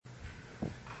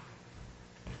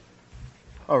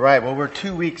All right, well, we're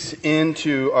 2 weeks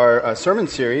into our sermon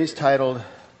series titled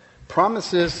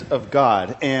Promises of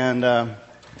God. And I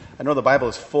know the Bible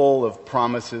is full of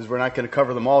promises. We're not going to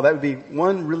cover them all. That would be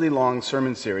one really long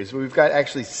sermon series. But we've got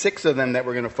actually 6 of them that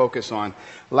we're going to focus on.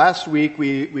 Last week,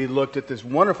 we looked at this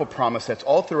wonderful promise that's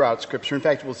all throughout Scripture. In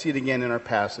fact, we'll see it again in our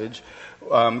passage.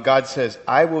 God says,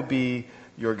 I will be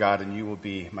your God and you will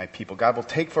be my people. God will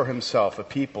take for himself a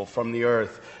people from the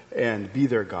earth and be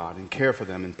their God and care for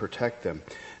them and protect them.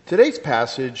 Today's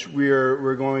passage,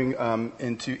 we're going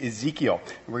into Ezekiel.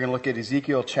 We're going to look at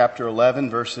Ezekiel chapter 11,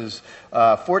 verses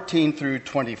 14 through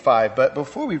 25. But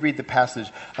before we read the passage,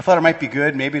 I thought it might be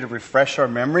good maybe to refresh our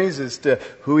memories as to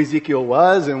who Ezekiel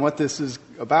was and what this is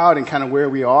about and kind of where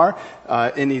we are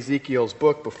in Ezekiel's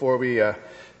book before we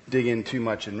dig in too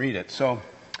much and read it. So,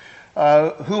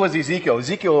 who was Ezekiel?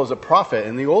 Ezekiel was a prophet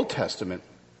in the Old Testament.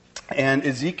 And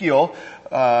Ezekiel,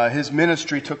 his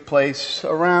ministry took place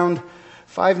around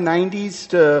 590s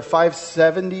to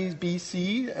 570s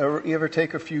BC, or give or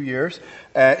take a few years.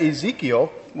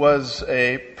 Ezekiel was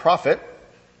a prophet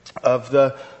of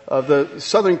the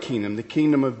southern kingdom, the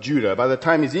kingdom of Judah. By the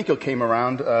time Ezekiel came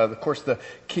around, of course, the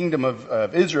kingdom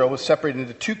of Israel was separated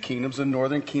into 2 kingdoms, the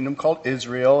northern kingdom called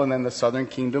Israel, and then the southern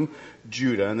kingdom,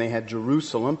 Judah. And they had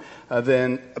Jerusalem.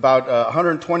 Then about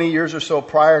 120 years or so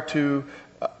prior to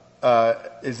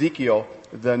Ezekiel,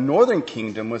 the northern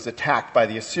kingdom was attacked by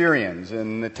the Assyrians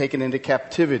and taken into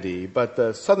captivity. But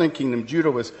the southern kingdom,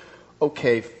 Judah, was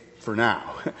okay for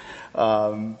now.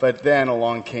 But then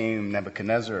along came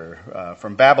Nebuchadnezzar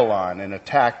from Babylon and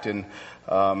attacked. And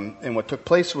what took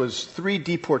place was 3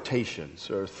 deportations,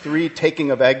 or 3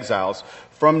 taking of exiles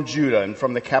from Judah and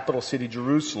from the capital city,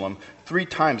 Jerusalem. 3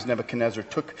 times Nebuchadnezzar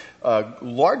took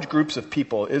large groups of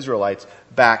people, Israelites,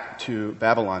 back to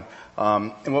Babylon.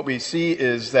 And what we see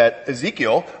is that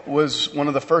Ezekiel was one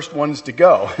of the first ones to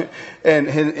go.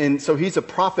 and so he's a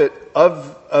prophet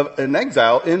of an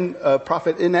exile, a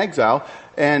prophet in exile,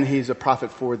 and he's a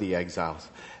prophet for the exiles.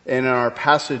 And in our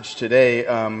passage today,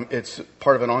 it's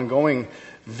part of an ongoing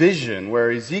vision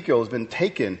where Ezekiel has been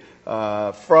taken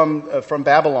from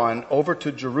Babylon over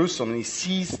to Jerusalem, and he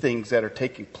sees things that are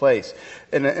taking place.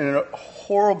 And a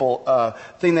horrible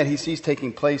thing that he sees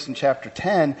taking place in chapter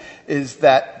 10 is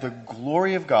that the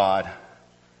glory of God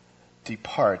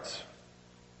departs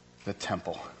the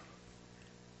temple.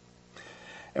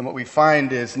 And what we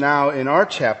find is now in our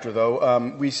chapter,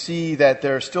 though, we see that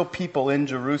there are still people in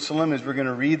Jerusalem. As we're going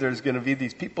to read, there's going to be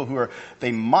these people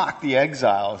they mock the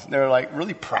exiles. They're like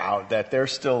really proud that they're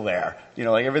still there. You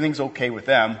know, like everything's okay with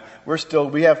them.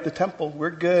 We have the temple, we're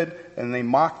good. And they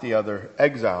mock the other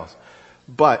exiles.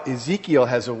 But Ezekiel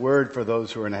has a word for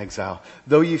those who are in exile.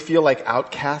 Though you feel like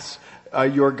outcasts,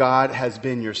 your God has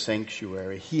been your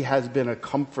sanctuary. He has been a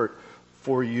comfort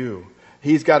for you.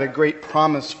 He's got a great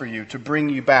promise for you to bring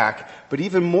you back. But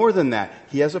even more than that,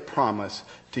 he has a promise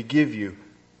to give you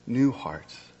new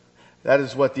hearts. That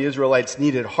is what the Israelites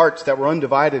needed, hearts that were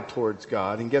undivided towards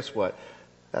God. And guess what?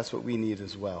 That's what we need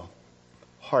as well.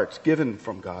 Hearts given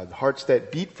from God, hearts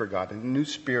that beat for God, and a new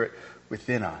spirit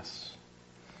within us.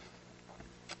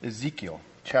 Ezekiel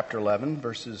chapter 11,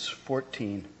 verses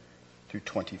 14 through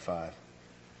 25.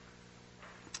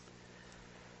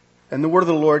 And the word of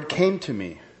the Lord came to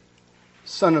me.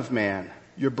 Son of man,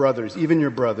 your brothers, even your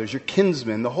brothers, your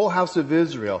kinsmen, the whole house of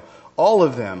Israel, all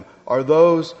of them are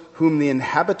those whom the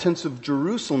inhabitants of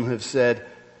Jerusalem have said,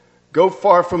 go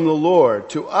far from the Lord.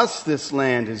 To us this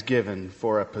land is given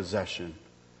for a possession.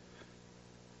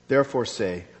 Therefore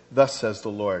say, thus says the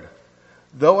Lord,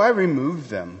 though I remove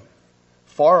them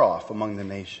far off among the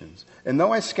nations, and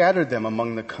though I scattered them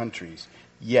among the countries,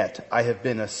 yet I have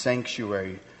been a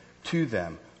sanctuary to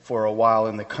them for a while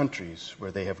in the countries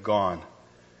where they have gone.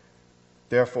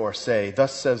 Therefore say,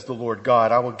 thus says the Lord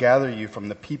God, I will gather you from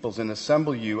the peoples and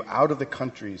assemble you out of the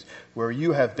countries where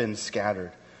you have been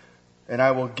scattered, and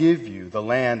I will give you the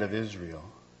land of Israel.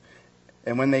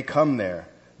 And when they come there,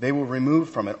 they will remove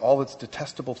from it all its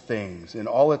detestable things and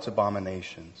all its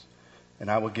abominations. And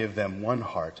I will give them one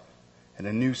heart, and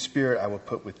a new spirit I will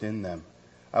put within them.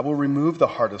 I will remove the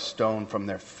heart of stone from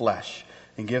their flesh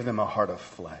and give them a heart of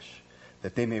flesh,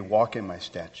 that they may walk in my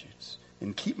statutes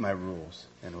and keep my rules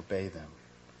and obey them.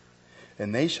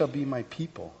 And they shall be my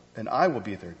people, and I will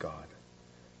be their God.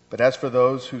 But as for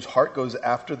those whose heart goes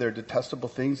after their detestable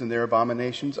things and their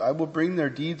abominations, I will bring their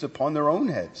deeds upon their own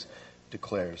heads,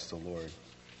 declares the Lord.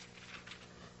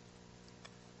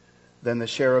 Then the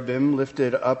cherubim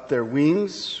lifted up their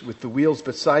wings with the wheels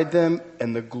beside them,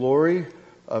 and the glory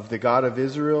of the God of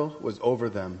Israel was over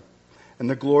them. And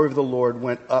the glory of the Lord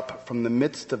went up from the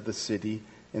midst of the city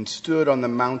and stood on the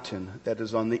mountain that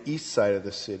is on the east side of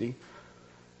the city.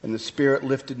 And the Spirit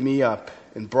lifted me up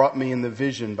and brought me in the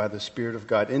vision by the Spirit of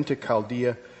God into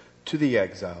Chaldea to the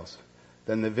exiles.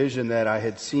 Then the vision that I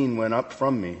had seen went up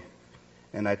from me,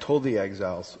 and I told the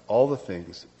exiles all the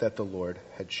things that the Lord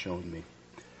had shown me.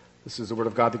 This is the word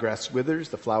of God. The grass withers,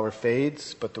 the flower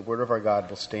fades, but the word of our God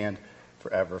will stand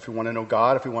forever. If we want to know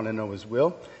God, if we want to know His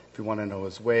will, if we want to know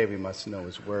His way, we must know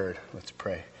His word. Let's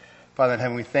pray. Father in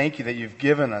heaven, we thank you that you've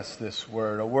given us this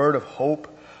word, a word of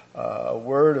hope, a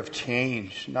word of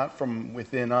change, not from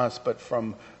within us, but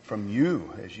from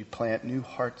you as you plant new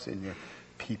hearts in your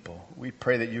people. We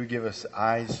pray that you give us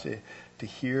eyes to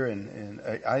hear and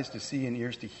eyes to see and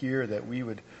ears to hear, that we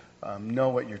would know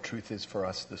what your truth is for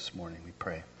us this morning. We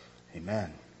pray.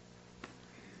 Amen.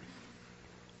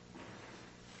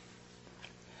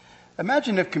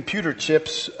 Imagine if computer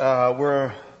chips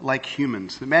were like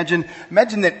humans. Imagine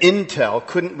that Intel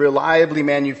couldn't reliably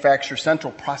manufacture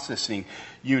central processing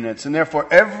units, and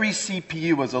therefore every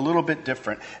CPU was a little bit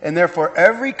different, and therefore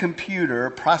every computer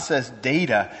processed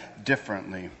data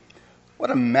differently.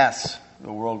 What a mess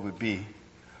the world would be.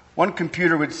 One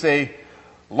computer would say,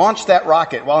 launch that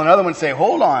rocket, while another would say,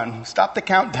 hold on, stop the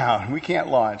countdown, we can't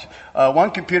launch. One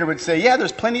computer would say, yeah,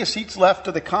 there's plenty of seats left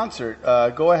to the concert,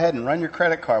 go ahead and run your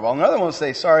credit card, while another one would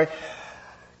say, sorry,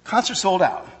 concert sold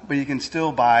out, but you can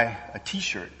still buy a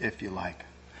t-shirt if you like.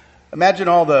 Imagine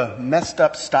all the messed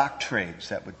up stock trades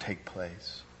that would take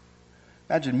place.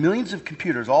 Imagine millions of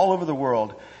computers all over the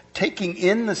world taking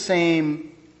in the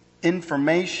same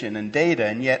information and data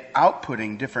and yet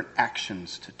outputting different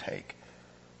actions to take.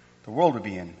 The world would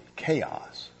be in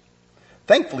chaos.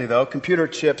 Thankfully, though, computer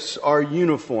chips are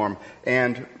uniform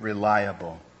and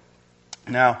reliable.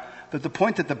 Now, the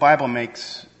point that the Bible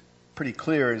makes pretty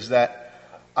clear is that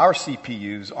our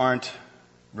CPUs aren't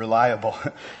reliable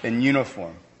and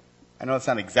uniform. I know that's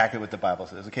not exactly what the Bible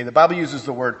says. Okay, the Bible uses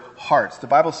the word hearts. The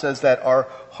Bible says that our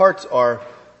hearts are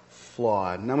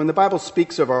flawed. Now, when the Bible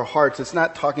speaks of our hearts, it's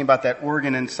not talking about that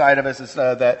organ inside of us it's,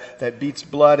 that beats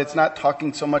blood. It's not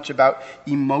talking so much about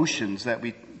emotions that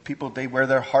people wear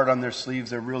their heart on their sleeves.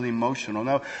 They're really emotional.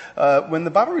 No, when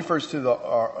the Bible refers to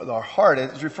our heart,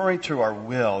 it's referring to our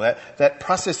will, that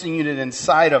processing unit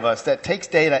inside of us that takes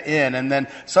data in and then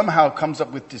somehow comes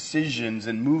up with decisions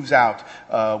and moves out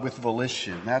with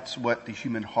volition. That's what the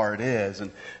human heart is.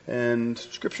 And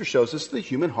Scripture shows us the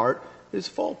human heart is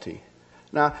faulty.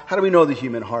 Now, how do we know the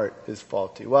human heart is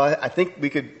faulty? Well, I think we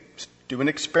could do an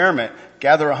experiment.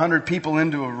 Gather 100 people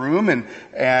into a room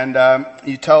and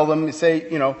you tell them, you say,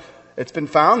 it's been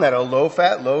found that a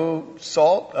low-fat,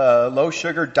 low-salt,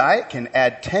 low-sugar diet can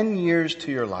add 10 years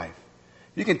to your life.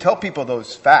 You can tell people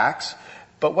those facts,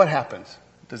 but what happens?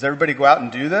 Does everybody go out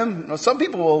and do them? Some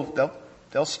people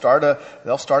they'll start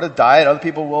a diet. Other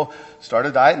people will start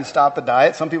a diet and stop a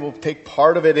diet. Some people will take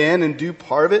part of it in and do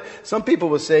part of it. Some people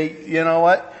will say, you know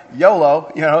what,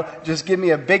 YOLO, just give me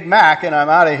a Big Mac and I'm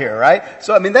out of here, right?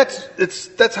 So,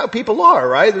 that's how people are,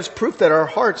 right? There's proof that our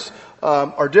hearts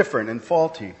are different and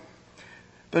faulty.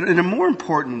 But in a more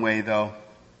important way, though,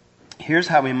 here's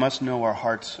how we must know our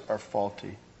hearts are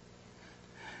faulty.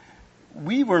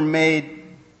 We were made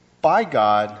by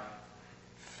God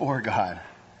for God.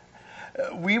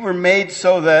 We were made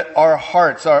so that our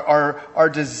hearts, our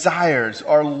desires,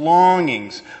 our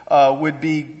longings would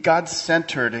be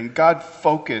God-centered and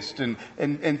God-focused and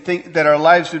think that our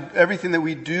lives, everything that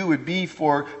we do would be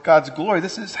for God's glory.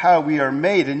 This is how we are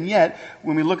made. And yet,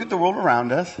 when we look at the world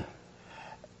around us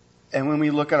and when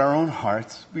we look at our own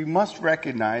hearts, we must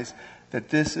recognize that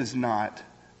this is not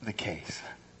the case.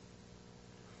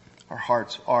 Our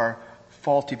hearts are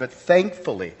faulty, but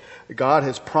thankfully, God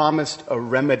has promised a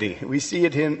remedy. We see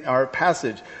it in our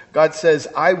passage. God says,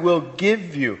 I will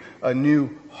give you a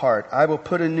new heart. I will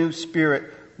put a new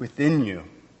spirit within you.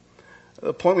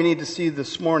 The point we need to see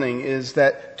this morning is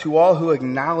that to all who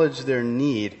acknowledge their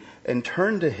need and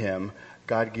turn to Him,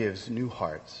 God gives new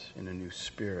hearts and a new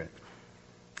spirit.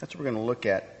 That's what we're going to look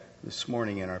at this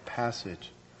morning in our passage.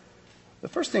 The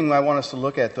first thing I want us to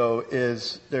look at, though,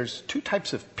 is there's two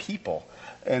types of people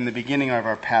in the beginning of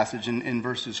our passage in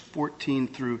verses 14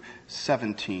 through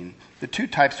 17. The two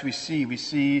types we see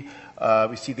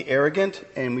the arrogant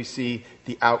and we see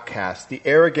the outcast. The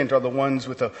arrogant are the ones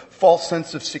with a false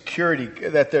sense of security,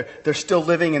 that they're still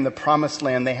living in the promised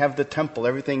land. They have the temple.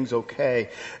 Everything's okay.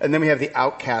 And then we have the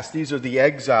outcast. These are the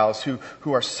exiles who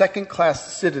are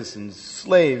second-class citizens,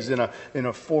 slaves in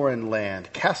a foreign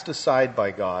land, cast aside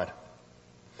by God.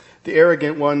 The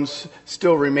arrogant ones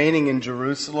still remaining in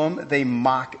Jerusalem, they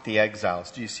mock the exiles.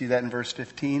 Do you see that in verse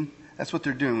 15? That's what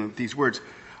they're doing with these words.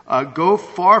 Go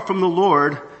far from the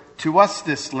Lord, to us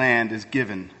this land is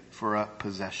given for a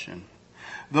possession.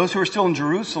 Those who are still in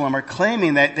Jerusalem are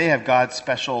claiming that they have God's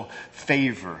special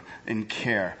favor and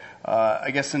care.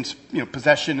 I guess since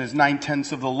possession is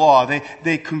 9/10 of the law,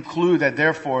 they conclude that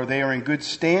therefore they are in good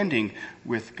standing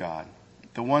with God.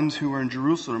 The ones who are in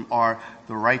Jerusalem are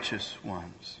the righteous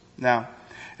ones. Now,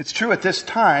 it's true at this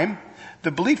time,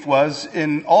 the belief was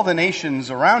in all the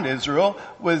nations around Israel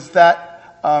was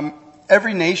that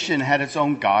every nation had its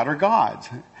own god or gods.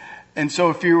 And so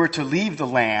if you were to leave the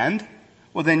land,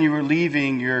 well, then you were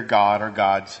leaving your god or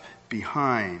gods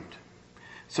behind.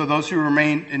 So those who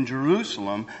remained in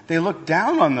Jerusalem, they looked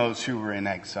down on those who were in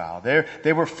exile.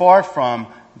 They were far from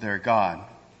their God.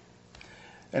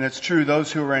 And it's true,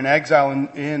 those who were in exile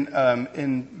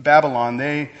in Babylon,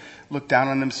 they looked down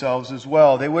on themselves as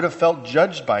well. They would have felt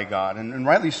judged by God, and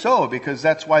rightly so, because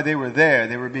that's why they were there.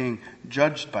 They were being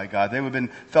judged by God. They would have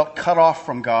felt cut off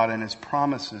from God and His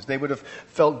promises. They would have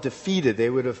felt defeated. They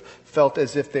would have felt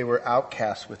as if they were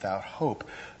outcasts without hope.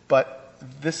 But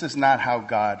this is not how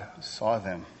God saw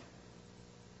them.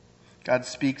 God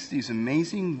speaks these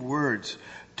amazing words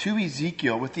to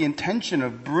Ezekiel with the intention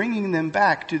of bringing them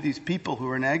back to these people who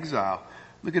are in exile.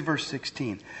 Look at verse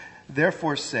 16.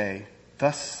 Therefore say,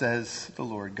 thus says the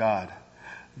Lord God,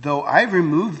 though I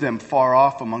remove them far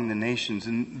off among the nations,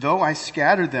 and though I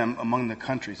scatter them among the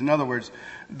countries. In other words,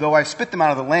 though I spit them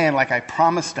out of the land like I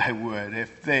promised I would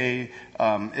if they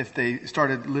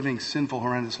started living sinful,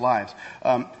 horrendous lives.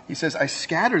 He says, I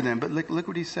scatter them, but look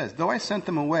what he says. Though I sent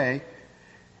them away,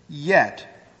 yet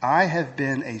I have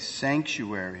been a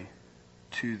sanctuary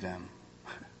to them.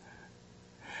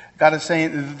 God is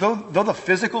saying, though the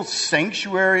physical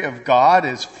sanctuary of God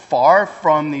is far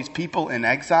from these people in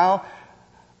exile,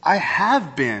 I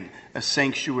have been a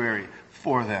sanctuary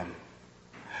for them.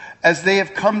 As they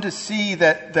have come to see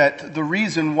that the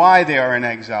reason why they are in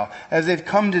exile, as they've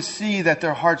come to see that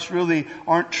their hearts really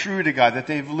aren't true to God, that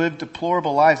they've lived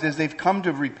deplorable lives, as they've come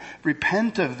to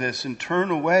repent of this and turn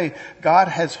away, God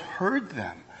has heard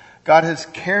them. God has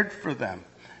cared for them,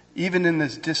 even in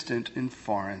this distant and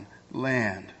foreign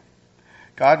land.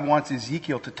 God wants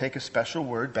Ezekiel to take a special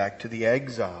word back to the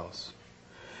exiles.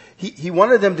 He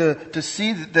wanted them to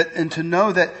see that and to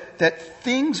know that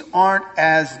things aren't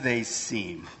as they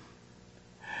seem.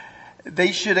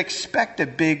 They should expect a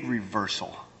big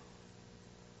reversal.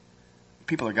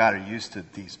 People of God are used to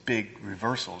these big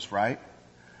reversals, right?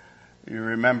 You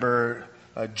remember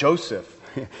Joseph.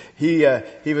 He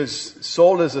was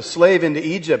sold as a slave into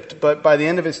Egypt, but by the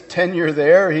end of his tenure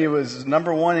there, he was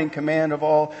number one in command of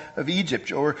all of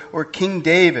Egypt. Or King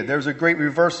David. There was a great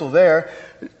reversal there.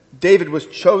 David was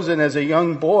chosen as a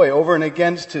young boy over and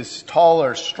against his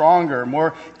taller, stronger,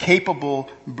 more capable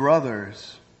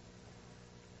brothers.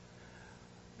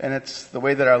 And it's the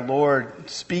way that our Lord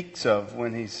speaks of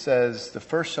when He says, the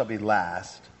first shall be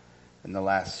last, and the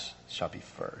last shall be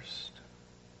first.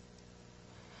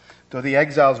 Though the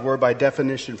exiles were by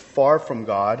definition far from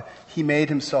God, He made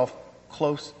Himself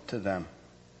close to them.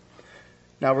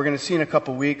 Now we're going to see in a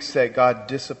couple weeks that God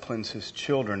disciplines His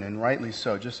children, and rightly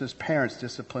so, just as parents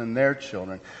discipline their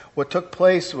children. What took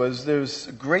place was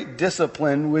great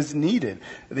discipline was needed.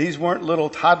 These weren't little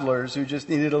toddlers who just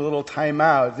needed a little time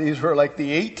out. These were like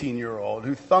the 18-year-old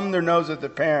who thumbed their nose at their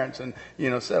parents and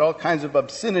said all kinds of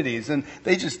obscenities, and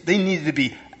they needed to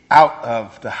be out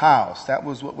of the house. That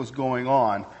was what was going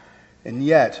on. And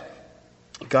yet,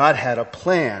 God had a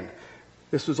plan.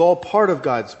 This was all part of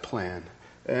God's plan.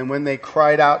 And when they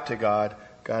cried out to God,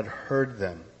 God heard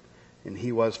them. And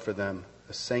He was for them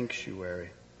a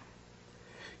sanctuary.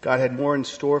 God had more in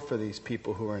store for these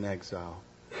people who were in exile.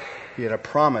 He had a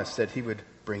promise that He would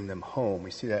bring them home.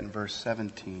 We see that in verse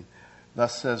 17.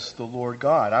 Thus says the Lord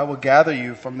God, I will gather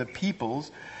you from the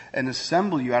peoples and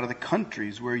assemble you out of the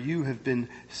countries where you have been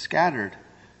scattered.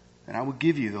 And I will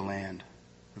give you the land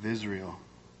of Israel.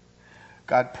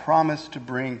 God promised to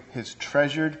bring His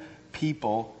treasured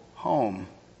people home.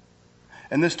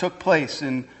 And this took place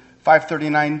in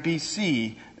 539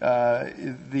 BC.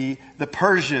 The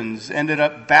Persians ended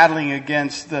up battling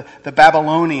against the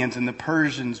Babylonians, and the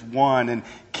Persians won. And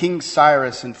King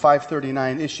Cyrus in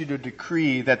 539 issued a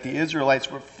decree that the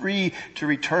Israelites were free to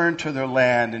return to their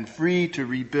land and free to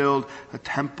rebuild a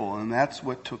temple. And that's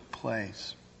what took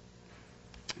place.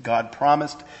 God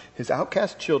promised His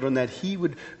outcast children that He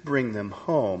would bring them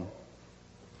home.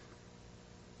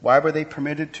 Why were they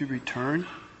permitted to return?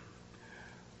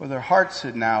 Well, their hearts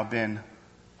had now been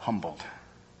humbled. Do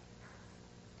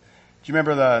you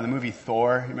remember the movie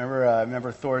Thor? You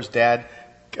remember Thor's dad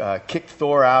kicked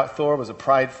Thor out. Thor was a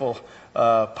prideful,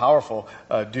 powerful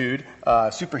dude,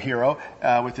 superhero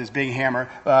with his big hammer.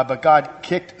 But God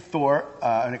kicked Thor,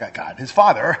 his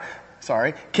father,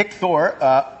 kicked Thor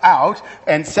out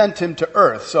and sent him to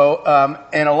Earth. So,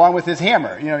 and along with his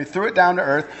hammer, he threw it down to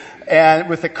Earth, and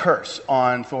with a curse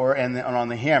on Thor and on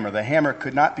the hammer. The hammer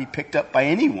could not be picked up by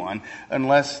anyone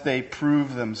unless they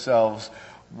proved themselves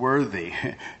worthy.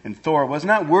 And Thor was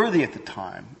not worthy at the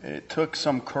time. It took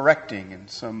some correcting and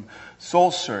some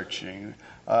soul searching.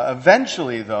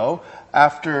 Eventually, though,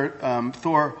 after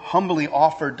Thor humbly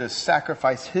offered to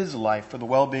sacrifice his life for the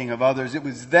well-being of others, it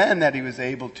was then that he was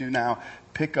able to now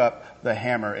pick up the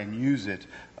hammer and use it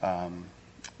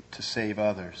to save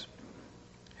others.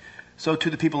 So to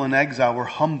the people in exile were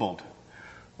humbled,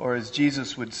 or as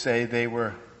Jesus would say, they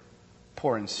were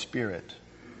poor in spirit.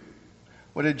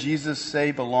 What did Jesus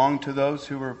say belonged to those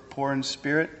who were poor in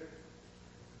spirit?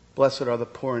 Blessed are the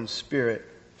poor in spirit,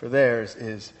 for theirs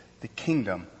is the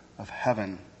kingdom of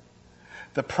heaven.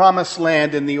 The promised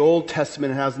land in the Old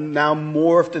Testament has now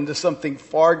morphed into something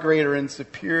far greater and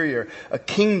superior. A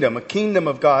kingdom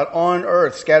of God on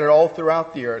earth, scattered all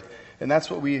throughout the earth. And that's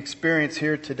what we experience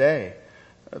here today.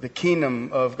 The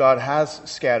kingdom of God has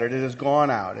scattered. It has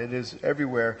gone out. It is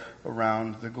everywhere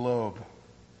around the globe.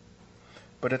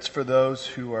 But it's for those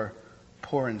who are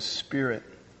poor in spirit.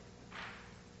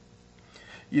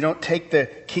 You don't take the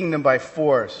kingdom by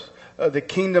force. The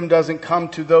kingdom doesn't come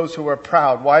to those who are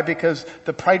proud. Why? Because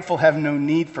the prideful have no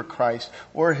need for Christ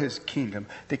or his kingdom.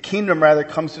 The kingdom rather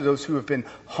comes to those who have been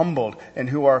humbled and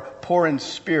who are poor in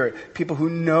spirit. People who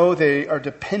know they are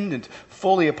dependent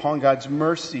fully upon God's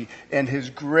mercy and his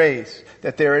grace.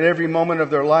 That they are at every moment of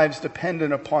their lives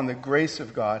dependent upon the grace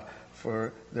of God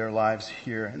for their lives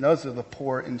here. And those are the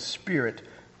poor in spirit.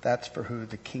 That's for who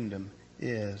the kingdom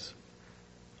is.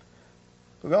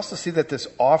 But we also see that this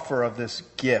offer of this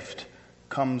gift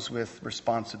comes with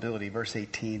responsibility. Verse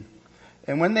 18.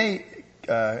 And when they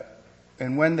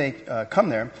come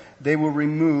there, they will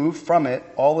remove from it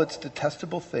all its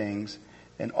detestable things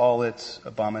and all its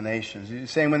abominations.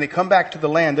 He's saying when they come back to the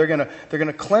land, they're going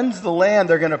to cleanse the land.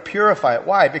 They're going to purify it.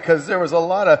 Why? Because there was a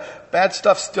lot of bad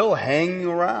stuff still hanging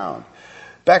around.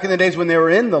 Back in the days when they were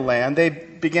in the land, they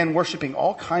began worshiping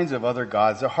all kinds of other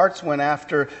gods. Their hearts went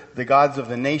after the gods of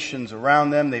the nations around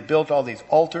them. They built all these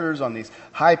altars on these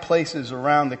high places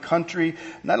around the country.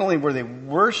 Not only were they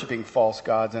worshiping false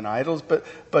gods and idols,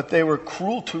 but they were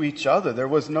cruel to each other. There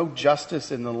was no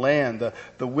justice in the land.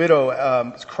 The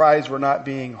widow's cries were not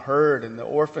being heard, and the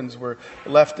orphans were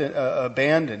left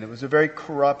abandoned. It was a very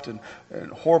corrupt and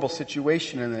horrible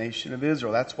situation in the nation of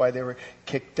Israel. That's why they were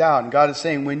kicked out. And God is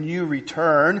saying, when you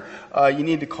return, you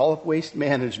need to call up waste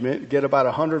management, get about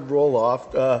 100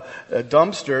 roll-off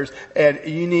dumpsters, and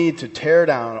you need to tear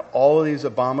down all of these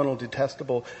abominable,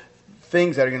 detestable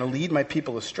things that are going to lead my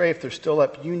people astray. If they're still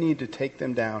up, you need to take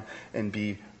them down and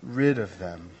be rid of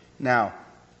them. Now,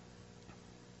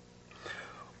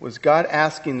 was God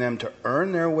asking them to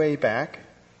earn their way back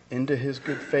into his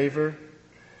good favor?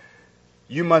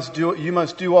 You must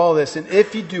do all this, and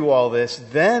if you do all this,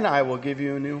 then I will give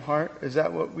you a new heart. Is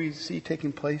that what we see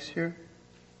taking place here?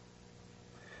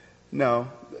 No.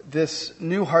 This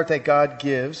new heart that God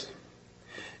gives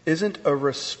isn't a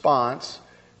response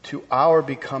to our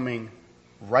becoming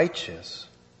righteous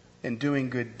and doing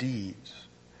good deeds.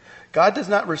 God does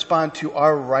not respond to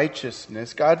our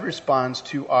righteousness. God responds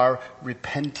to our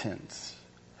repentance.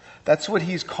 That's what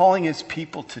he's calling his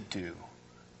people to do.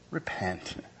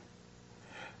 Repent.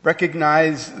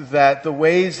 Recognize that the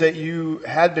ways that you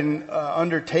had been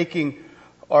undertaking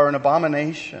are an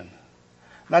abomination.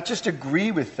 Not just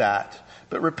agree with that,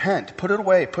 but repent. Put it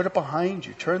away. Put it behind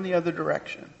you. Turn the other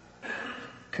direction.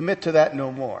 Commit to that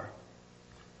no more.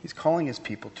 He's calling his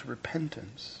people to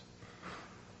repentance.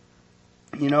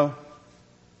 You know,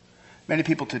 many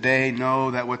people today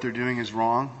know that what they're doing is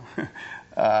wrong,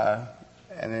 and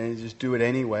they just do it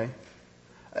anyway.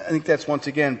 I think that's once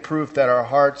again proof that our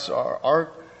hearts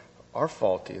are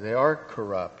faulty. They are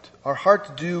corrupt. Our hearts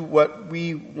do what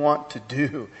we want to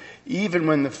do, even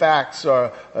when the facts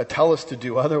tell us to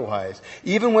do otherwise.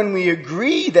 Even when we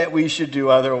agree that we should do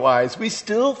otherwise, we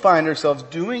still find ourselves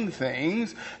doing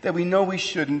things that we know we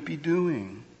shouldn't be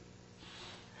doing.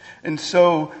 And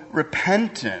so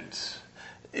repentance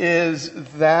is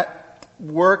that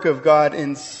work of God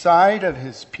inside of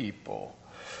his people,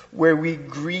 where we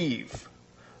grieve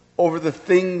over the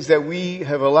things that we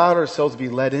have allowed ourselves to be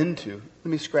led into.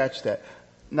 Let me scratch that.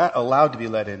 Not allowed to be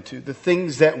led into. The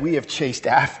things that we have chased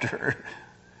after.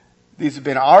 These have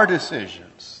been our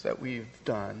decisions that we've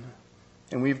done.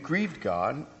 And we've grieved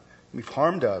God. We've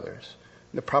harmed others.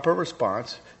 And the proper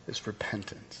response is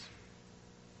repentance.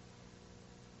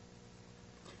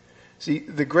 See,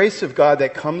 the grace of God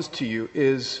that comes to you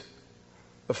is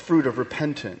a fruit of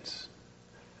repentance.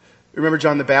 Remember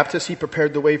John the Baptist? He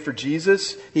prepared the way for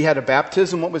Jesus. He had a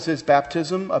baptism. What was his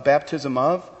baptism? A baptism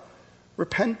of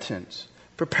repentance.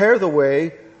 Prepare the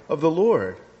way of the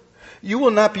Lord. You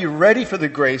will not be ready for the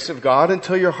grace of God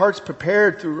until your heart's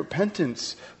prepared through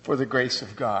repentance for the grace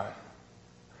of God.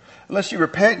 Unless you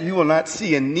repent, you will not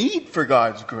see a need for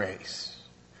God's grace.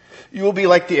 You will be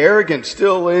like the arrogant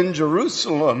still in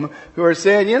Jerusalem who are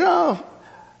saying,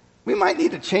 we might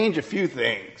need to change a few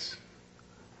things.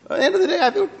 At the end of the day, I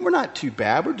think we're not too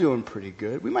bad. We're doing pretty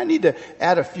good. We might need to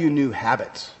add a few new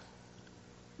habits.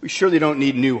 We surely don't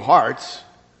need new hearts.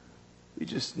 We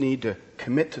just need to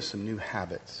commit to some new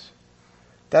habits.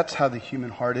 That's how the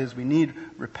human heart is. We need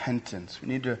repentance. We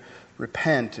need to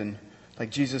repent and,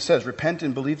 like Jesus says, repent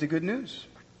and believe the good news.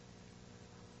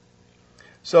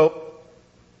 So,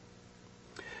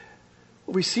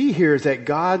 what we see here is that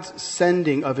God's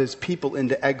sending of his people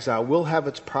into exile will have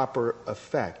its proper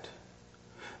effect.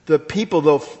 The people,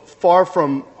 though far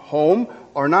from home,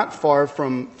 are not far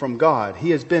from God.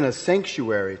 He has been a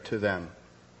sanctuary to them.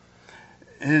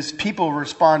 His people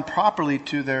respond properly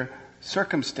to their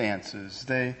circumstances.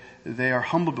 They are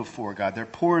humble before God. They're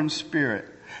poor in spirit.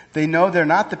 They know they're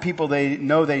not the people they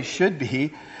know they should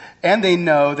be, and they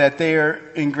know that they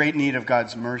are in great need of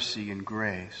God's mercy and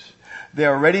grace. They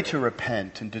are ready to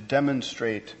repent and to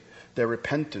demonstrate their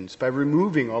repentance by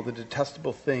removing all the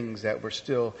detestable things that were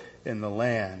still in the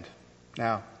land.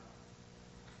 Now,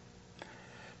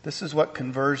 this is what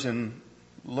conversion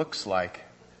looks like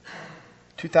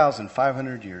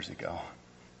 2,500 years ago.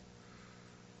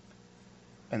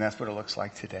 And that's what it looks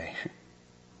like today.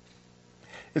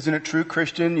 Isn't it true,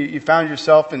 Christian? You found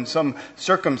yourself in some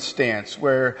circumstance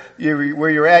where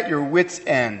you're at your wit's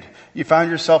end. You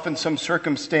found yourself in some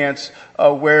circumstance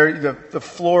where the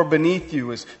floor beneath you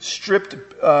was stripped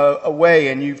away,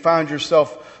 and you found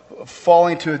yourself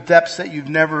falling to depths that you've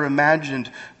never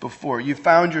imagined before. You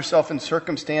found yourself in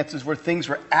circumstances where things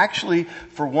were actually,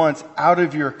 for once, out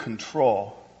of your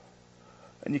control.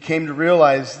 And you came to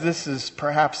realize this is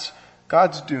perhaps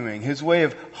God's doing, his way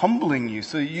of humbling you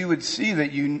so that you would see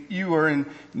that you are in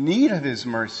need of his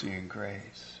mercy and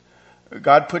grace.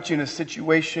 God put you in a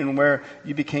situation where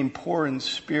you became poor in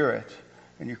spirit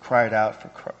and you cried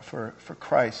out for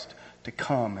Christ to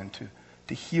come and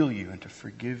to heal you and to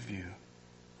forgive you.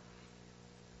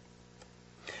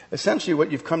 Essentially, what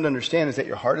you've come to understand is that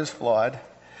your heart is flawed,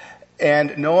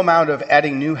 and no amount of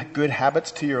adding new good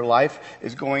habits to your life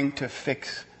is going to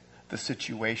fix the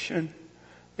situation.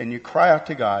 And you cry out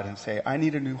to God and say, I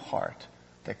need a new heart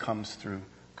that comes through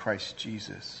Christ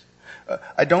Jesus.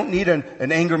 I don't need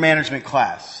an anger management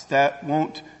class. That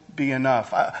won't be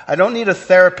enough. I don't need a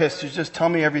therapist to just tell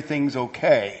me everything's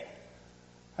okay.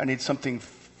 I need something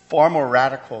far more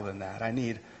radical than that. I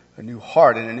need a new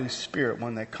heart and a new spirit,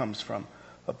 one that comes from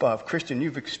above. Christian,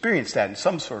 you've experienced that in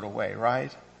some sort of way,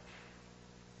 right?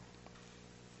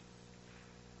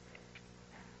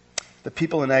 The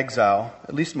people in exile,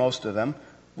 at least most of them,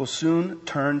 will soon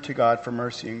turn to God for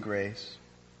mercy and grace.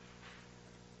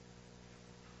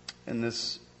 And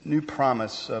this new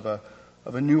promise of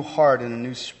a new heart and a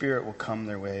new spirit will come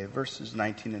their way. Verses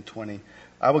 19 and 20.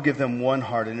 I will give them one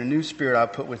heart, and a new spirit I'll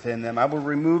put within them. I will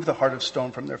remove the heart of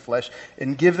stone from their flesh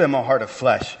and give them a heart of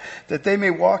flesh, that they may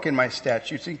walk in my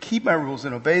statutes and keep my rules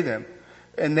and obey them.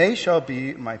 And they shall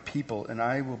be my people, and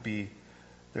I will be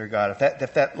their God.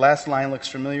 If that last line looks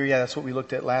familiar, that's what we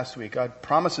looked at last week. God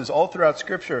promises all throughout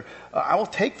Scripture, I will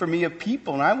take for me a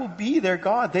people, and I will be their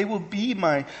God. They will be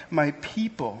my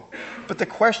people. But the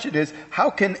question is,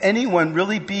 how can anyone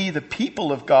really be the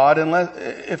people of God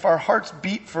if our hearts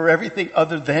beat for everything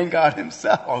other than God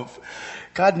himself?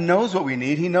 God knows what we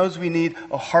need. He knows we need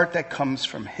a heart that comes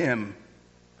from him.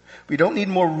 We don't need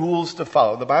more rules to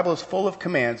follow. The Bible is full of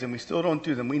commands, and we still don't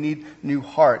do them. We need new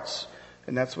hearts.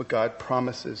 And that's what God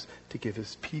promises to give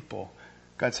his people.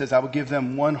 God says, I will give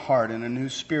them one heart and a new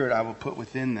spirit I will put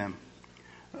within them.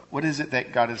 What is it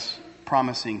that God is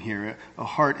promising here? A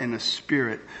heart and a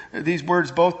spirit. These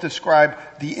words both describe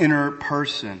the inner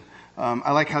person.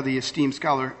 I like how the esteemed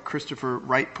scholar Christopher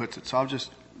Wright puts it, so I'll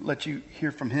just let you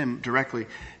hear from him directly.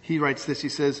 He writes this, he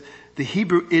says, in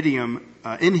Hebrew idiom,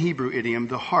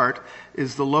 the heart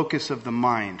is the locus of the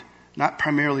mind, not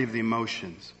primarily of the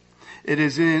emotions. It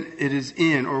is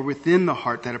in or within the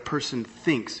heart that a person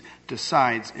thinks,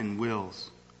 decides, and wills.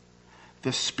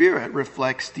 The spirit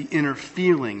reflects the inner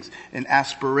feelings and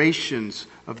aspirations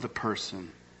of the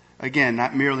person. Again,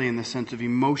 not merely in the sense of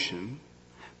emotion,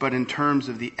 but in terms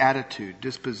of the attitude,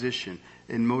 disposition,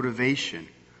 and motivation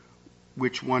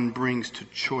which one brings to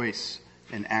choice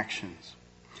and actions.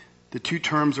 The two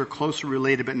terms are closely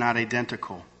related but not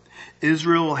identical.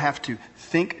 Israel will have to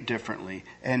think differently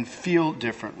and feel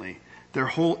differently. Their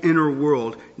whole inner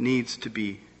world needs to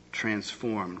be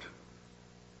transformed.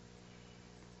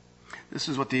 This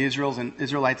is what the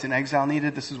Israelites in exile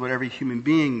needed. This is what every human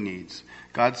being needs.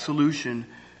 God's solution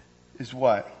is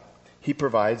what? He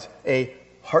provides a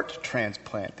heart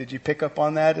transplant. Did you pick up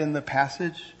on that in the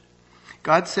passage?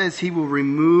 God says he will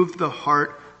remove the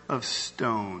heart of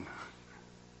stone.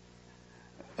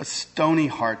 A stony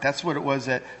heart. That's what it was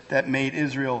that made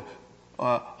Israel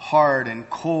hard and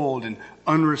cold and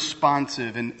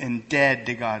unresponsive and dead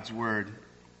to God's word.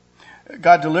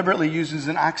 God deliberately uses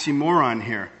an oxymoron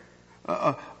here.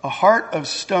 A heart of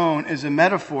stone is a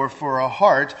metaphor for a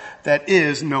heart that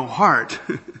is no heart.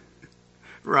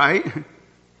 Right?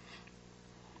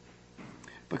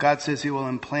 But God says he will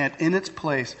implant in its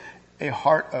place a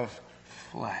heart of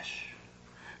flesh,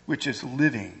 which is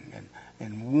living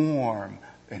and warm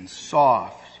and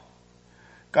soft.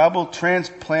 God will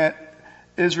transplant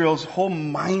Israel's whole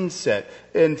mindset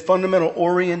and fundamental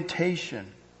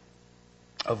orientation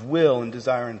of will and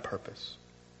desire and purpose.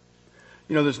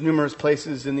 You know, there's numerous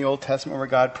places in the Old Testament where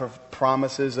God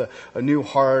promises a new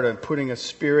heart and putting a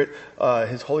spirit,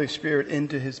 his Holy Spirit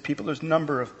into his people. There's a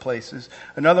number of places.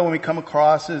 Another one we come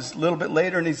across is a little bit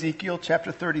later in Ezekiel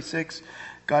chapter 36.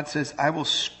 God says, I will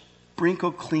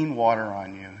sprinkle clean water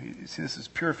on you. You see, this is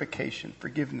purification,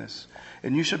 forgiveness.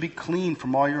 And you shall be clean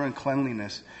from all your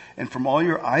uncleanliness. And from all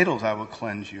your idols I will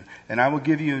cleanse you. And I will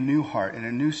give you a new heart, and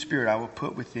a new spirit I will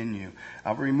put within you.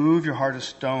 I will remove your heart of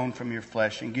stone from your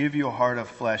flesh, and give you a heart of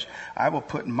flesh. I will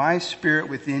put my spirit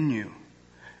within you,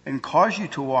 and cause you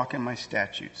to walk in my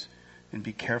statutes, and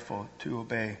be careful to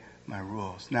obey my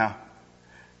rules. Now,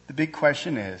 the big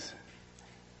question is,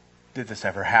 did this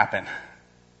ever happen?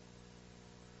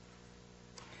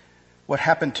 What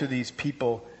happened to these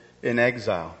people in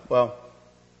exile? Well,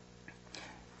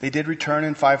 they did return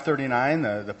in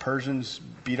 539. The Persians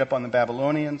beat up on the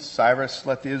Babylonians. Cyrus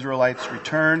let the Israelites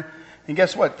return. And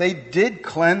guess what? They did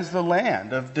cleanse the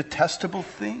land of detestable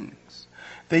things.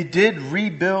 They did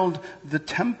rebuild the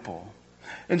temple.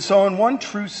 And so in one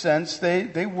true sense,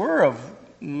 they were of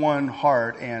one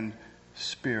heart and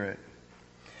spirit.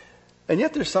 And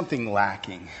yet there's something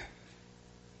lacking.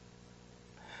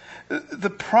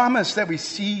 The promise that we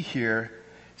see here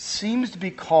seems to be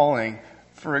calling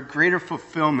for a greater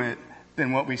fulfillment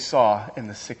than what we saw in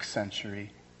the 6th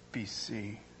century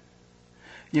BC.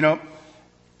 You know,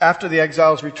 after the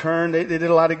exiles returned, they did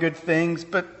a lot of good things,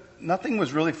 but nothing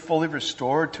was really fully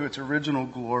restored to its original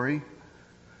glory.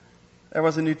 There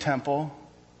was a new temple,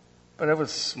 but it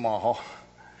was small.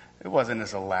 It wasn't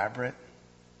as elaborate.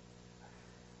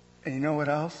 And you know what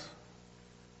else?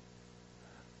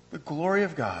 The glory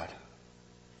of God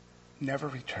never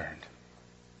returned.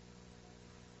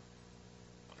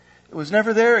 It was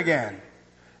never there again,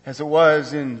 as it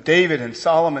was in David and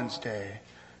Solomon's day,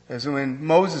 as in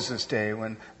Moses' day,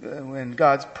 when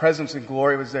God's presence and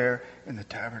glory was there in the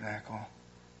tabernacle.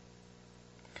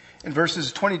 In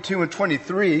verses 22 and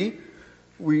 23,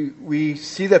 we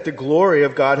see that the glory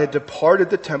of God had departed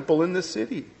the temple in the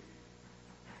city.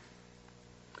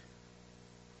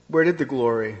 Where did the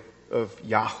glory of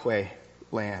Yahweh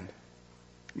land?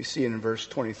 You see it in verse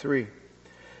 23.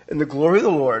 And the glory of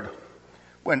the Lord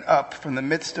went up from the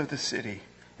midst of the city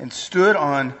and stood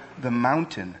on the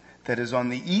mountain that is on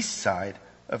the east side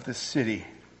of the city.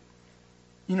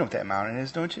 You know what that mountain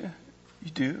is, don't you?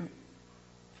 You do.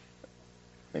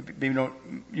 Maybe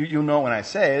you'll know when I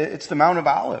say it. It's the Mount of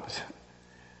Olives.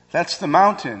 That's the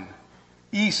mountain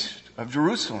east of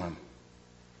Jerusalem.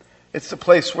 It's the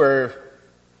place where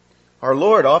our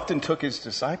Lord often took his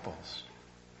disciples.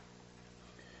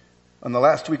 On the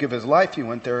last week of his life, he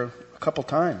went there a couple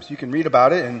times. You can read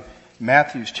about it in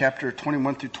Matthew chapter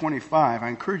 21 through 25. I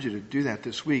encourage you to do that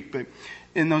this week. But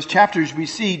in those chapters, we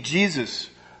see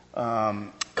Jesus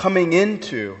coming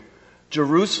into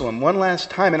Jerusalem one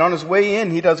last time. And on his way in,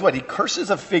 he does what? He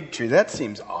curses a fig tree. That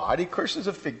seems odd. He curses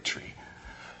a fig tree.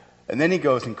 And then he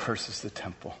goes and curses the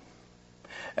temple.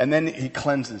 And then he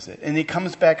cleanses it. And he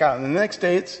comes back out. And the next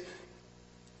day,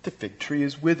 the fig tree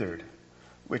is withered.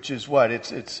 Which is what?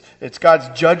 It's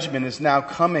God's judgment is now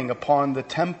coming upon the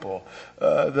temple.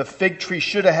 The fig tree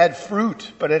should have had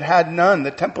fruit, but it had none.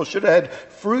 The temple should have had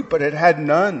fruit, but it had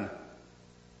none.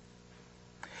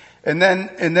 And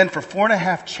then for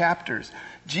 4.5 chapters,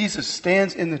 Jesus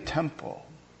stands in the temple.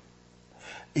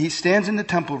 He stands in the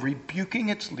temple rebuking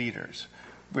its leaders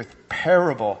with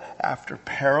parable after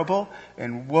parable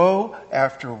and woe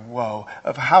after woe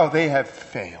of how they have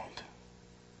failed.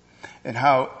 And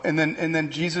then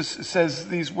Jesus says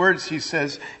these words. He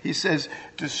says,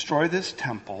 destroy this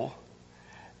temple,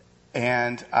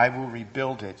 and I will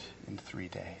rebuild it in 3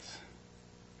 days.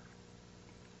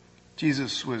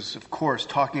 Jesus was, of course,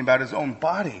 talking about his own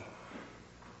body.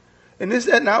 And is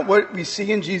that not what we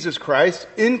see in Jesus Christ?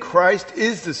 In Christ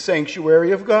is the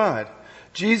sanctuary of God.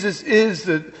 Jesus is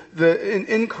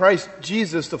in Christ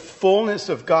Jesus, the fullness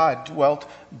of God dwelt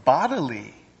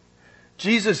bodily.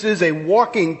 Jesus is a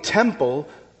walking temple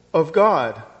of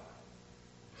God.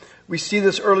 We see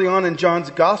this early on in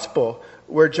John's Gospel,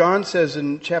 where John says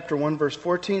in chapter 1, verse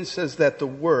 14, says that the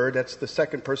Word, that's the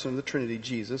second person of the Trinity,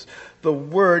 Jesus, the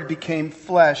Word became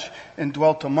flesh and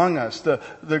dwelt among us.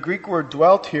 The Greek word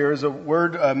dwelt here is a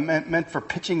word meant for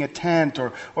pitching a tent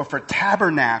or for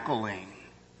tabernacling.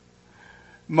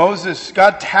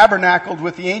 God tabernacled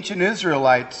with the ancient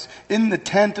Israelites in the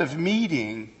tent of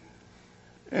meeting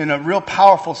in a real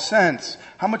powerful sense.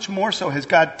 How much more so has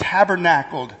God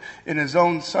tabernacled in his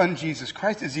own Son, Jesus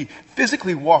Christ, as he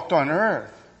physically walked on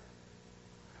earth?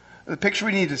 The picture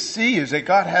we need to see is that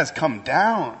God has come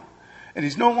down, and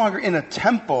he's no longer in a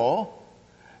temple.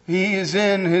 He is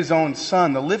in his own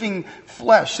Son, the living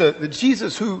flesh, the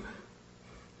Jesus who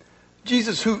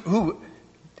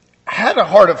had a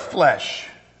heart of flesh.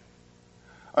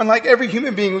 Unlike every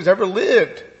human being who's ever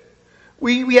lived,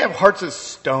 we have hearts of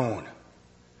stone.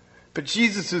 But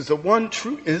Jesus is the one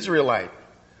true Israelite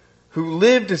who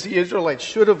lived as the Israelites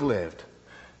should have lived,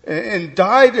 and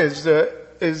died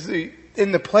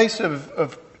in the place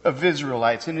of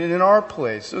Israelites and in our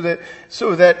place,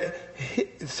 so that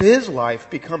his life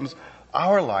becomes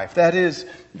our life. That is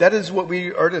what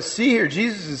we are to see here.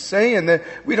 Jesus is saying that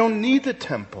we don't need the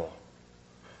temple.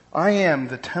 I am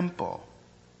the temple.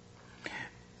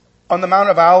 On the Mount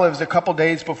of Olives, a couple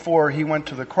days before he went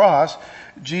to the cross,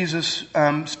 Jesus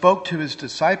spoke to his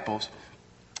disciples,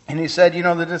 and he said,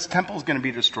 that this temple is going to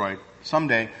be destroyed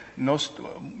someday. No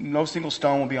single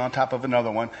stone will be on top of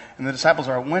another one. And the disciples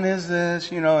are, when is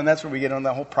this? And that's where we get on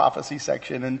the whole prophecy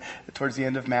section and towards the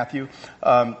end of Matthew.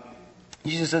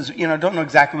 Jesus says, don't know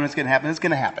exactly when it's going to happen. It's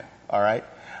going to happen, all right?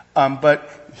 But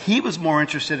he was more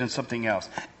interested in something else.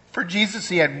 For Jesus,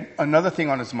 he had another thing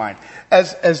on his mind.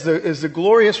 As the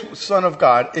glorious Son of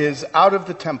God is out of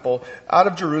the temple, out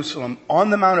of Jerusalem, on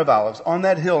the Mount of Olives, on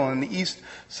that hill on the east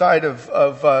side of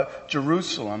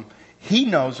Jerusalem, he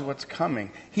knows what's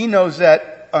coming. He knows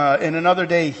that in another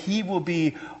day he will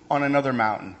be on another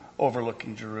mountain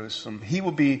overlooking Jerusalem. He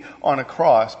will be on a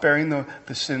cross bearing the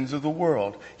sins of the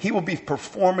world. He will be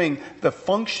performing the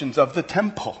functions of the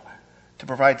temple to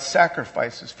provide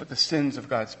sacrifices for the sins of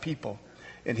God's people.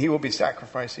 And he will be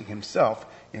sacrificing himself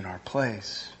in our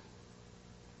place.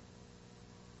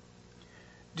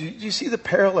 Do you see the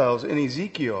parallels in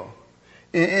Ezekiel?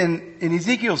 In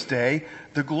Ezekiel's day,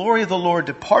 the glory of the Lord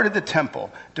departed the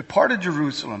temple, departed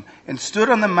Jerusalem, and stood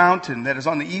on the mountain that is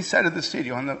on the east side of the city,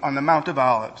 on the Mount of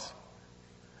Olives.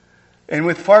 And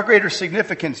with far greater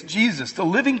significance, Jesus, the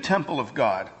living temple of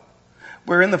God,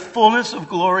 wherein the fullness of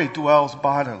glory dwells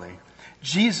bodily.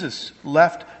 Jesus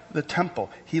left the temple.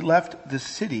 He left the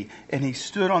city, and he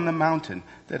stood on the mountain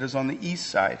that is on the east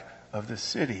side of the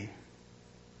city,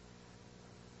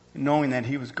 knowing that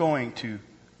he was going to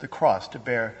the cross to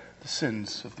bear the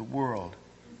sins of the world.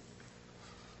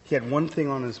 He had one thing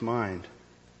on his mind.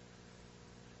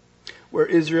 Where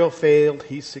Israel failed,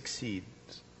 he succeeds.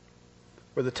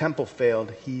 Where the temple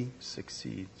failed, he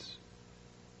succeeds.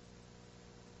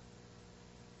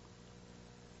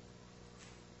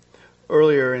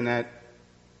 Earlier in that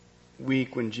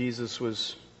week when Jesus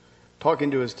was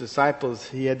talking to his disciples,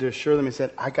 he had to assure them, he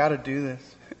said, I got to do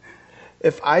this.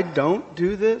 If I don't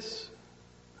do this,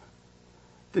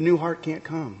 the new heart can't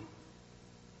come.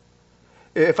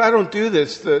 If I don't do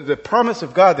this, the promise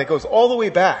of God that goes all the way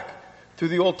back through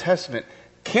the Old Testament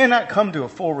cannot come to a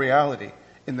full reality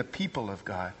in the people of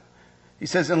God. He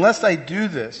says, unless I do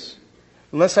this,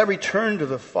 unless I return to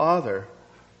the Father,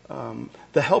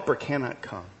 the Helper cannot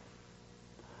come.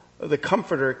 The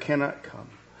Comforter cannot come.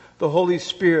 The Holy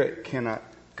Spirit cannot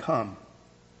come.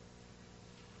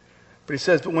 But he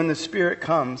says, but when the Spirit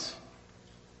comes,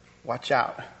 watch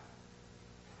out.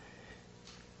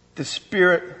 The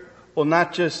Spirit will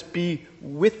not just be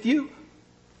with you,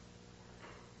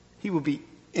 he will be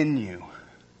in you.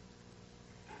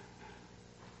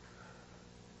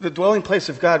 The dwelling place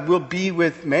of God will be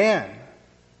with man.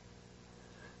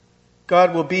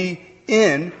 God will be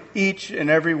in each and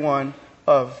every one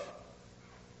of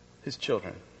his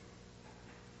children.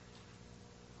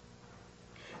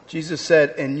 Jesus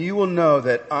said, and you will know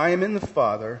that I am in the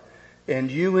Father,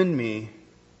 and you in me,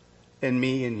 and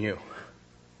me in you.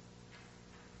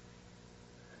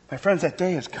 My friends, that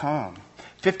day has come.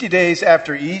 50 days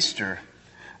after Easter,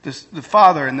 The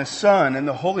Father and the Son and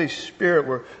the Holy Spirit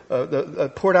were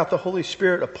poured out the Holy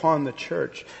Spirit upon the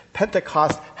church.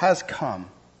 Pentecost has come.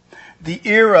 The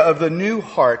era of the new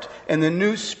heart and the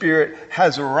new spirit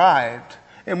has arrived,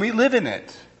 and we live in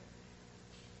it.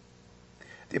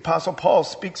 The Apostle Paul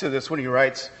speaks of this when he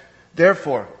writes,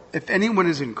 "Therefore, if anyone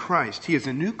is in Christ, he is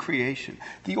a new creation.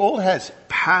 The old has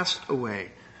passed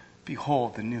away.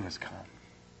 Behold, the new has come."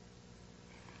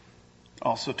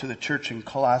 Also to the church in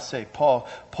Colossae,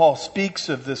 Paul speaks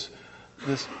of this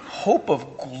hope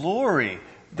of glory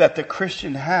that the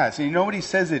Christian has. And you know what he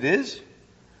says it is?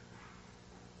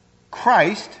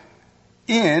 Christ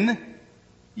in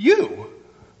you.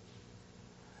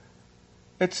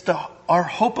 It's our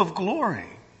hope of glory.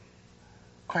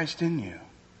 Christ in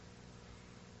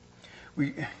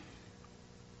you.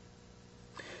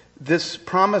 This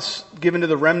promise given to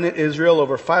the remnant Israel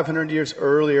over 500 years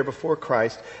earlier before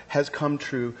Christ has come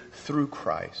true through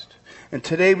Christ. And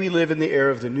today we live in the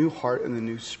era of the new heart and the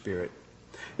new spirit.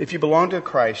 If you belong to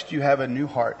Christ, you have a new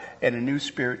heart and a new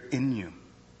spirit in you.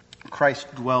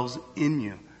 Christ dwells in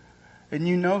you. And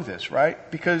you know this, right?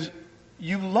 Because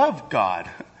you love God.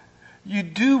 You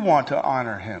do want to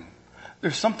honor Him.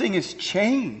 There's something has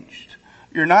changed.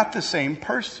 You're not the same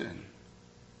person.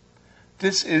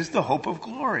 This is the hope of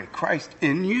glory, Christ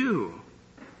in you.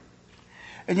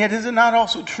 And yet is it not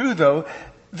also true, though,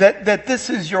 that this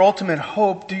is your ultimate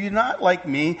hope? Do you not, like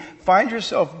me, find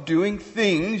yourself doing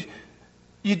things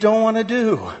you don't want to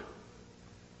do?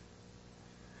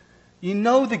 You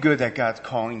know the good that God's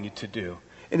calling you to do.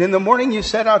 And in the morning you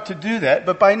set out to do that,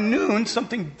 but by noon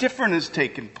something different has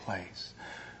taken place.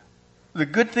 The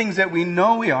good things that we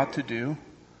know we ought to do,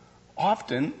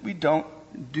 often we don't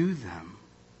do them.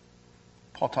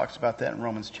 Paul talks about that in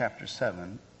Romans chapter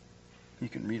 7. You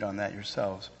can read on that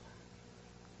yourselves.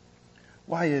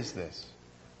 Why is this?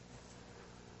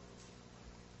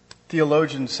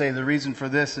 Theologians say the reason for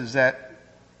this is that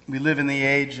we live in the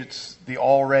age, it's the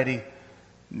already,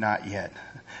 not yet.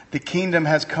 The kingdom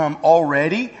has come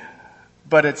already,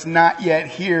 but it's not yet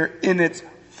here in its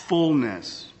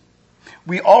fullness.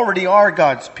 We already are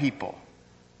God's people,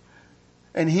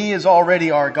 and He is already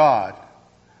our God.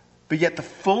 But yet the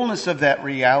fullness of that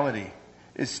reality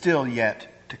is still yet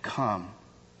to come.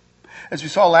 As we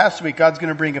saw last week, God's going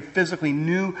to bring a physically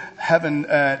new heaven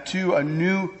to a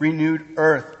new renewed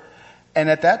earth. And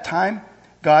at that time,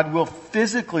 God will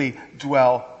physically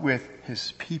dwell with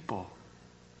His people.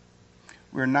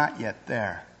 We're not yet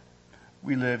there.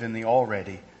 We live in the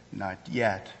already, not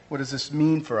yet. What does this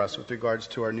mean for us with regards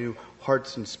to our new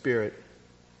hearts and spirit?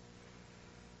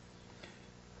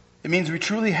 It means we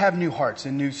truly have new hearts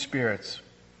and new spirits,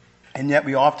 and yet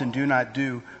we often do not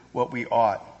do what we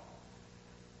ought.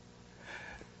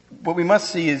 What we must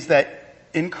see is that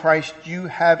in Christ you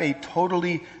have a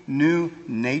totally new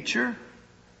nature,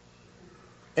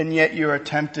 and yet you are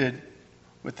tempted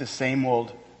with the same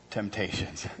old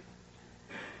temptations.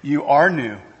 You are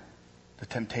new. The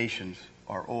temptations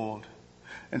are old.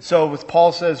 And so, as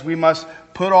Paul says, we must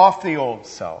put off the old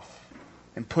self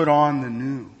and put on the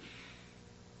new.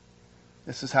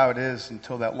 This is how it is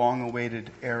until that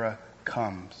long-awaited era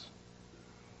comes.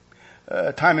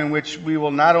 A time in which we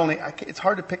will not only, it's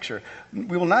hard to picture,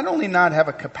 we will not only not have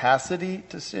a capacity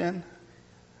to sin,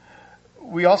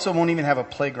 we also won't even have a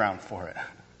playground for it.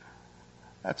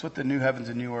 That's what the new heavens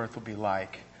and new earth will be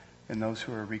like in those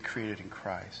who are recreated in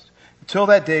Christ. Until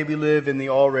that day, we live in the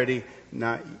already,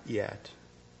 not yet.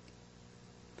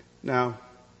 Now,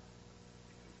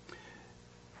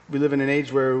 we live in an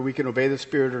age where we can obey the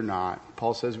Spirit or not.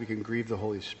 Paul says we can grieve the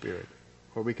Holy Spirit,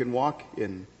 or we can walk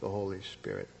in the Holy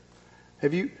Spirit.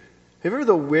 Have you ever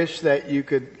the wish that you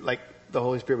could, like, the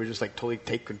Holy Spirit would just like totally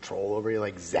take control over you,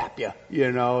 like zap you,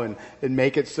 and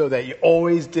make it so that you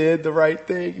always did the right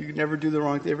thing. You could never do the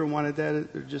wrong thing. Ever wanted that?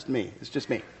 It's just me. It's just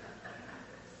me.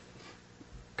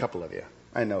 A couple of you.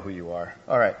 I know who you are.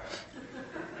 All right.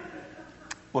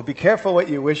 Well, be careful what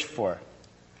you wish for.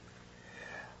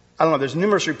 I don't know, there's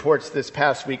numerous reports this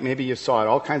past week, maybe you saw it,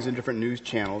 all kinds of different news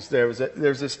channels. There's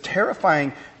this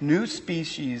terrifying new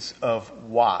species of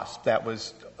wasp that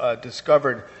was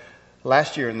discovered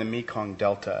last year in the Mekong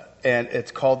Delta, and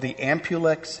it's called the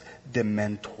Ampulex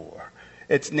dementor.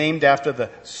 It's named after the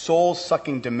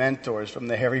soul-sucking dementors from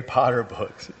the Harry Potter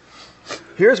books.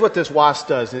 Here's what this wasp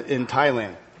does in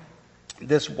Thailand.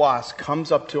 This wasp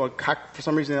comes up to for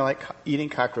some reason they like eating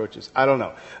cockroaches. I don't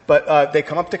know. But they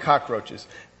come up to cockroaches,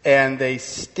 and they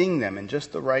sting them in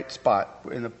just the right spot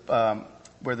in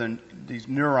where these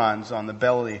neurons on the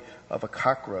belly of a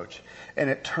cockroach. And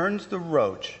it turns the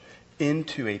roach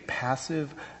into a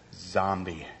passive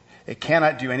zombie. It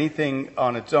cannot do anything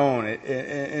on its own.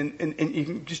 And you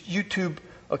can just YouTube,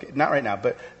 okay, not right now,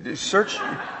 but search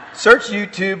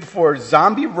YouTube for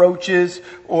zombie roaches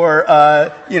or,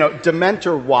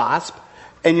 Dementor wasp,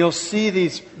 and you'll see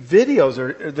these videos.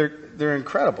 They're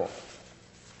incredible.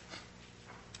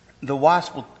 The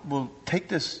wasp will take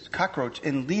this cockroach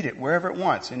and lead it wherever it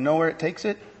wants. And know where it takes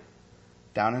it?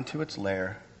 Down into its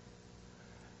lair.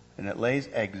 And it lays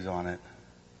eggs on it.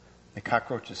 The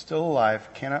cockroach is still alive,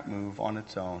 cannot move on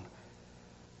its own.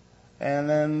 And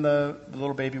then the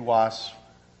little baby wasps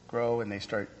grow and they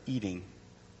start eating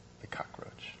the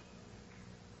cockroach.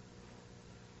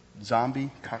 Zombie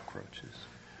cockroaches.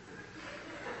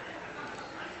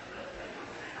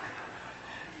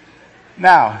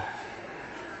 Now,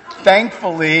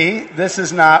 thankfully, this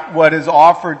is not what is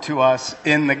offered to us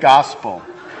in the gospel.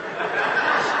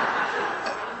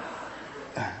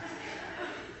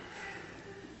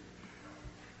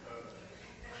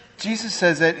 Jesus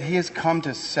says that he has come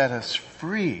to set us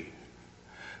free.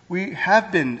 We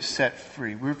have been set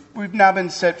free. We've now been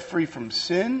set free from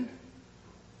sin.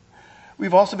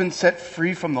 We've also been set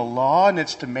free from the law and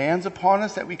its demands upon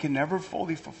us that we can never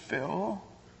fully fulfill.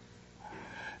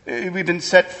 We've been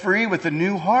set free with a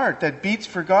new heart that beats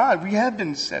for God. We have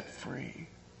been set free.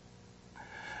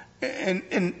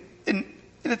 And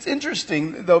it's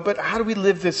interesting, though, but how do we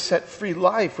live this set-free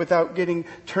life without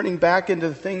turning back into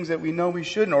the things that we know we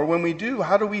shouldn't? Or when we do,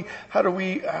 how do we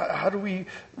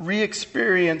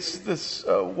re-experience this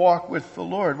walk with the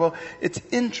Lord? Well, it's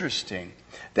interesting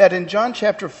that in John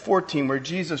chapter 14, where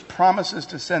Jesus promises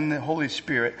to send the Holy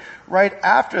Spirit, right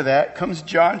after that comes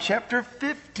John chapter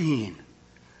 15,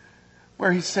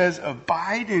 where he says,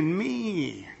 "Abide in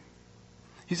me."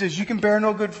 He says, "You can bear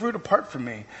no good fruit apart from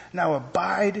me. Now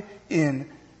abide in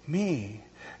me."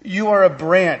 You are a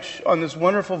branch on this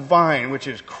wonderful vine, which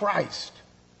is Christ.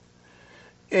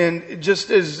 And just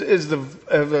as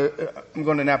I'm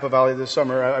going to Napa Valley this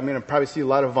summer, I'm going to probably see a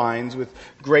lot of vines with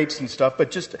grapes and stuff, but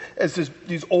just as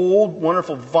these old,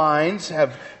 wonderful vines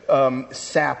have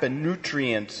sap and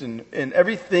nutrients and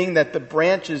everything that the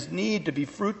branches need to be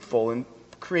fruitful and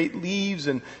create leaves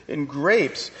and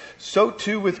grapes, so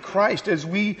too with Christ.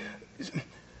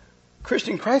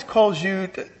 Christian, Christ calls you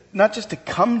not just to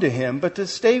come to him, but to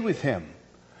stay with him,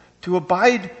 to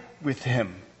abide with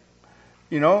him.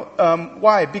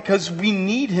 Why? Because we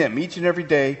need him each and every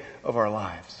day of our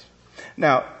lives.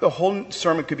 Now, the whole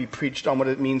sermon could be preached on what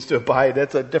it means to abide.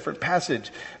 That's a different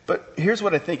passage. But here's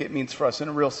what I think it means for us in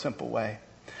a real simple way.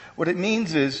 What it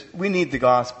means is we need the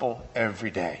gospel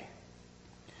every day.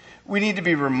 We need to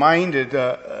be reminded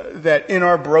that in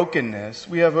our brokenness,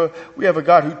 we have a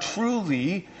God who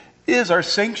truly is our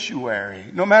sanctuary,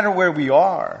 no matter where we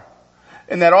are.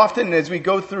 And that often as we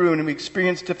go through and we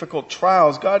experience difficult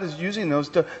trials, God is using those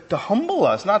to humble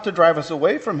us, not to drive us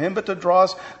away from him, but to draw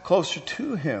us closer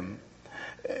to him.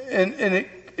 And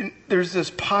there's this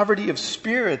poverty of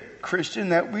spirit, Christian,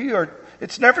 that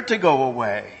it's never to go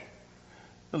away.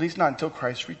 At least not until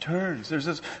Christ returns. There's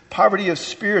this poverty of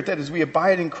spirit that as we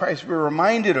abide in Christ, we're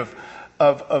reminded of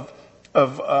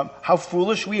how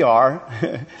foolish we are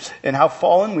and how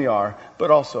fallen we are,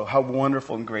 but also how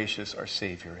wonderful and gracious our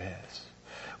Savior is.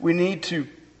 We need to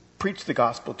preach the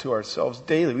gospel to ourselves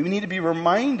daily. We need to be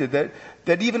reminded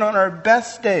that even on our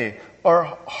best day, our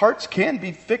hearts can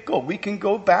be fickle. We can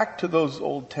go back to those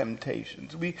old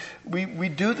temptations. We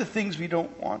do the things we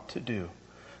don't want to do.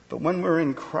 But when we're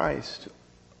in Christ,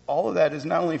 all of that is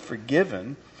not only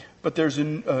forgiven, but there's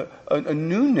a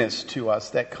newness to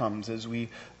us that comes as we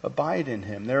abide in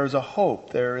him. There is a hope.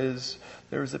 There is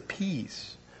a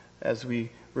peace as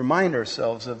we remind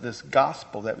ourselves of this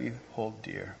gospel that we hold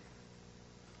dear.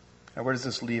 Now, where does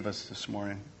this leave us this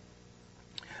morning?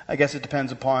 I guess it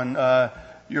depends upon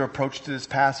your approach to this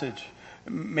passage.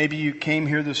 Maybe you came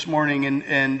here this morning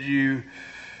and you're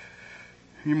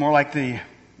more like the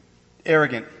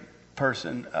arrogant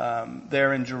person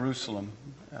there in Jerusalem.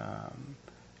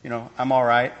 I'm all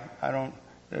right.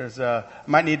 I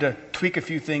might need to tweak a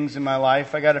few things in my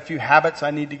life. I got a few habits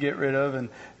I need to get rid of, and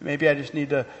maybe I just need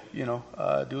to, do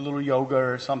a little yoga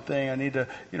or something. I need to,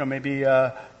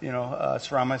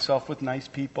 surround myself with nice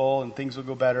people, and things will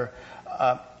go better.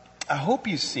 I hope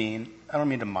you've seen, I don't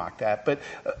mean to mock that, but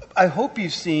I hope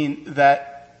you've seen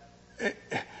that it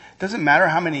doesn't matter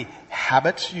how many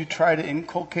habits you try to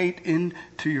inculcate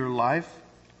into your life.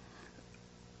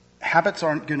 Habits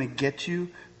aren't going to get you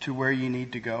to where you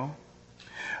need to go.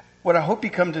 What I hope you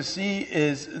come to see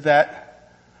is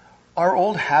that our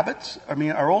old habits,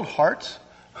 our old hearts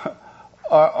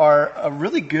are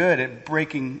really good at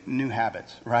breaking new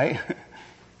habits, right?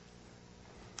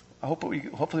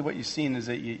 hopefully what you've seen is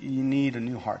that you need a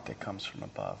new heart that comes from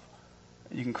above.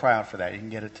 You can cry out for that. You can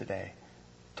get it today.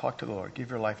 Talk to the Lord. Give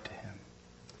your life to Him.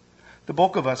 The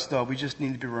bulk of us, though, we just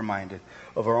need to be reminded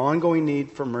of our ongoing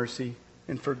need for mercy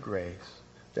and for grace.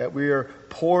 That we are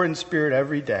poor in spirit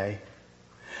every day.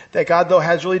 That God, though,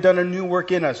 has really done a new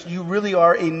work in us. You really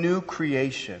are a new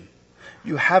creation.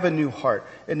 You have a new heart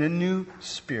and a new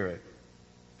spirit.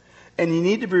 And you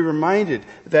need to be reminded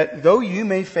that though you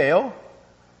may fail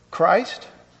Christ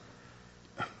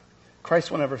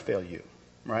will never fail you,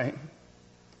 right?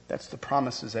 That's the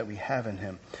promises that we have in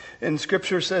Him. And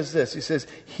Scripture says this. He says,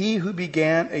 He who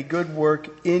began a good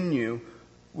work in you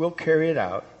will carry it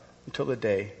out until the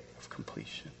day of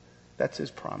completion. That's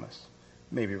His promise.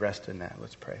 Maybe rest in that.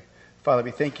 Let's pray. Father,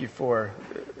 we thank You for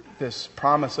this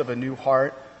promise of a new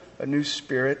heart, a new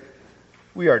spirit.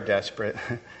 We are desperate.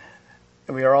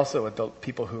 And we are also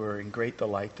people who are in great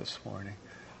delight this morning.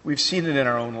 We've seen it in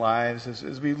our own lives.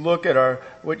 As we look at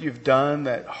what You've done,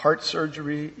 that heart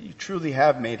surgery, You truly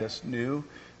have made us new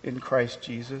in Christ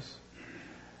Jesus.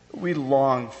 We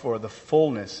long for the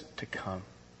fullness to come.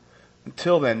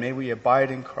 Until then, may we abide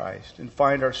in Christ and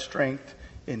find our strength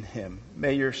in Him.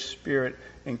 May Your Spirit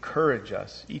encourage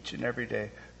us each and every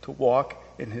day to walk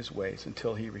in His ways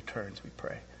until He returns, we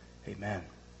pray. Amen.